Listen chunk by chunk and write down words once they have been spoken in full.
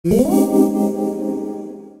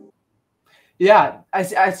Yeah,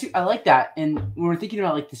 I like that. And when we're thinking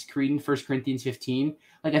about like this creed in 1 Corinthians 15,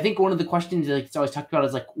 like I think one of the questions like it's always talked about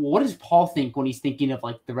is like, well, what does Paul think when he's thinking of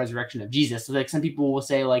like the resurrection of Jesus? So like some people will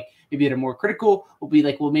say like maybe that are more critical will be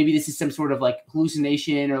like, well, maybe this is some sort of like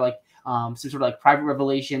hallucination or like some sort of like private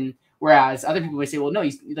revelation. Whereas other people may say, well, no,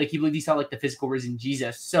 he's like he believed he saw like the physical risen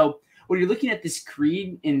Jesus. So when you're looking at this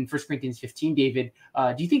creed in 1 Corinthians 15, David,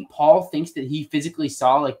 do you think Paul thinks that he physically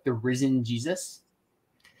saw like the risen Jesus?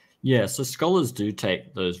 Yeah, so scholars do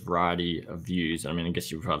take those variety of views. I mean, I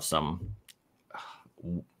guess you have some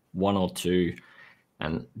one or two,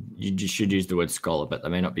 and you should use the word scholar, but they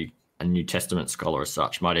may not be a New Testament scholar as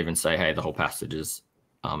such. Might even say, hey, the whole passage is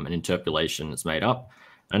an interpolation that's made up.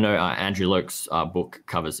 I know Andrew Loke's book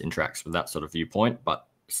covers interacts with that sort of viewpoint, but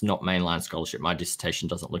it's not mainline scholarship. My dissertation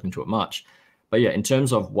doesn't look into it much. But yeah, in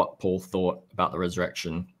terms of what Paul thought about the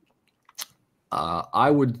resurrection,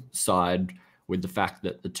 I would side with the fact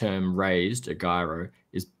that the term raised, agyro,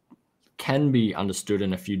 can be understood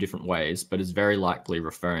in a few different ways, but is very likely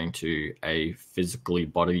referring to a physically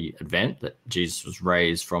body event, that Jesus was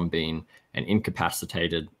raised from being an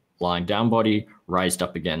incapacitated lying down body, raised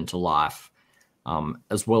up again to life.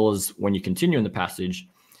 As well as when you continue in the passage,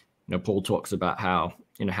 Paul talks about how,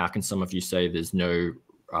 how can some of you say there's no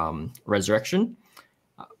resurrection?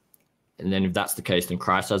 And then if that's the case, then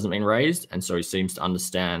Christ hasn't been raised. And so he seems to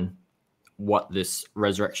understand what this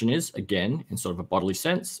resurrection is, again, in sort of a bodily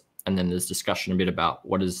sense. And then there's discussion a bit about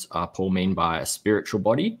what does Paul mean by a spiritual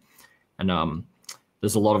body. And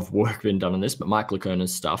there's a lot of work been done on this, but Mike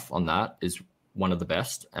Lacona's stuff on that is one of the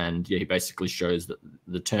best. And yeah, he basically shows that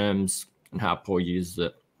the terms and how Paul uses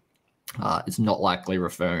it is not likely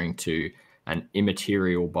referring to an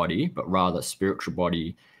immaterial body, but rather spiritual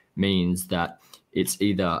body means that it's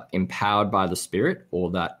either empowered by the Spirit or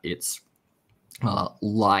that it's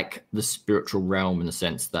like the spiritual realm, in the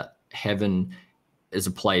sense that heaven is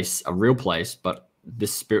a place, a real place, but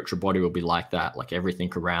this spiritual body will be like that, like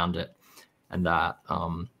everything around it. And that,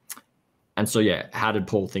 and so, yeah, how did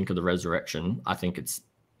Paul think of the resurrection? I think it's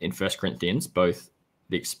in 1 Corinthians, both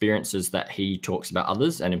the experiences that he talks about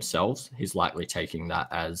others and himself, he's likely taking that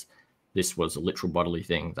as this was a literal bodily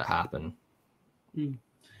thing that happened.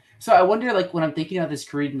 So I wonder, like, when I'm thinking about this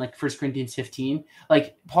creed in like 1 Corinthians 15,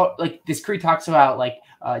 like Paul, like this creed talks about like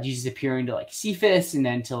Jesus appearing to like Cephas and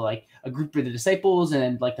then to like a group of the disciples and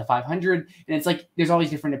then like the 500, and it's like there's all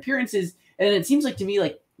these different appearances, and it seems like to me,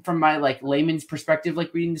 like from my like layman's perspective,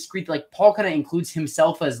 like reading this creed, like Paul kind of includes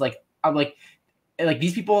himself as like I'm like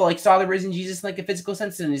these people like saw the risen Jesus in like a physical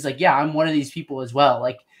sense, and he's like, yeah, I'm one of these people as well.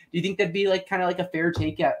 Like, do you think that'd be like kind of like a fair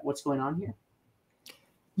take at what's going on here?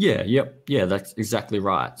 Yeah, that's exactly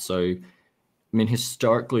right. So, I mean,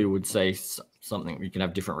 historically, we would say something, we can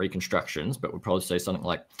have different reconstructions, but we'd probably say something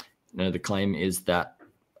like, the claim is that,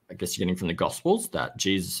 I guess you're getting from the Gospels, that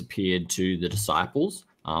Jesus appeared to the disciples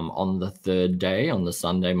on the third day, on the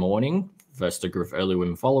Sunday morning, first a group of early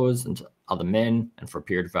women followers and to other men, and for a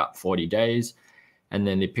period of about 40 days. And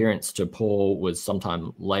then the appearance to Paul was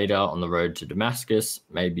sometime later on the road to Damascus,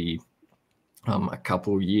 maybe a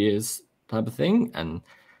couple years type of thing. And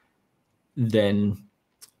then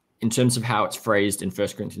in terms of how it's phrased in 1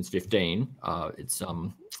 Corinthians 15, it's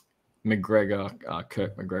McGregor,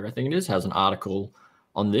 Kirk McGregor, I think it is, has an article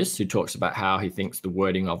on this who talks about how he thinks the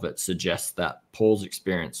wording of it suggests that Paul's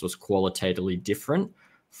experience was qualitatively different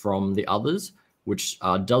from the others, which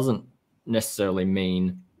doesn't necessarily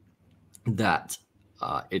mean that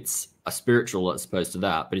it's a spiritual as opposed to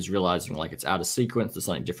that, but he's realizing like it's out of sequence, there's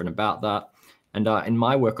something different about that. And in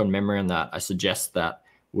my work on memory on that, I suggest that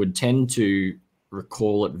would tend to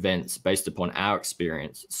recall events based upon our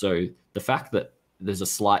experience. So the fact that there's a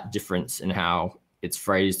slight difference in how it's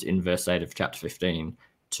phrased in verse 8 of chapter 15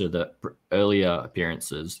 to the earlier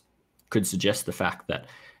appearances could suggest the fact that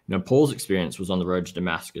Paul's experience was on the road to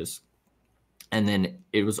Damascus, and then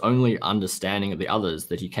it was only understanding of the others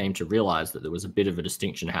that he came to realize that there was a bit of a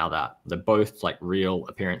distinction how that they're both like real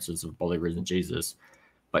appearances of bodily risen Jesus.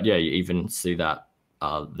 But yeah, you even see that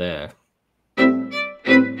there.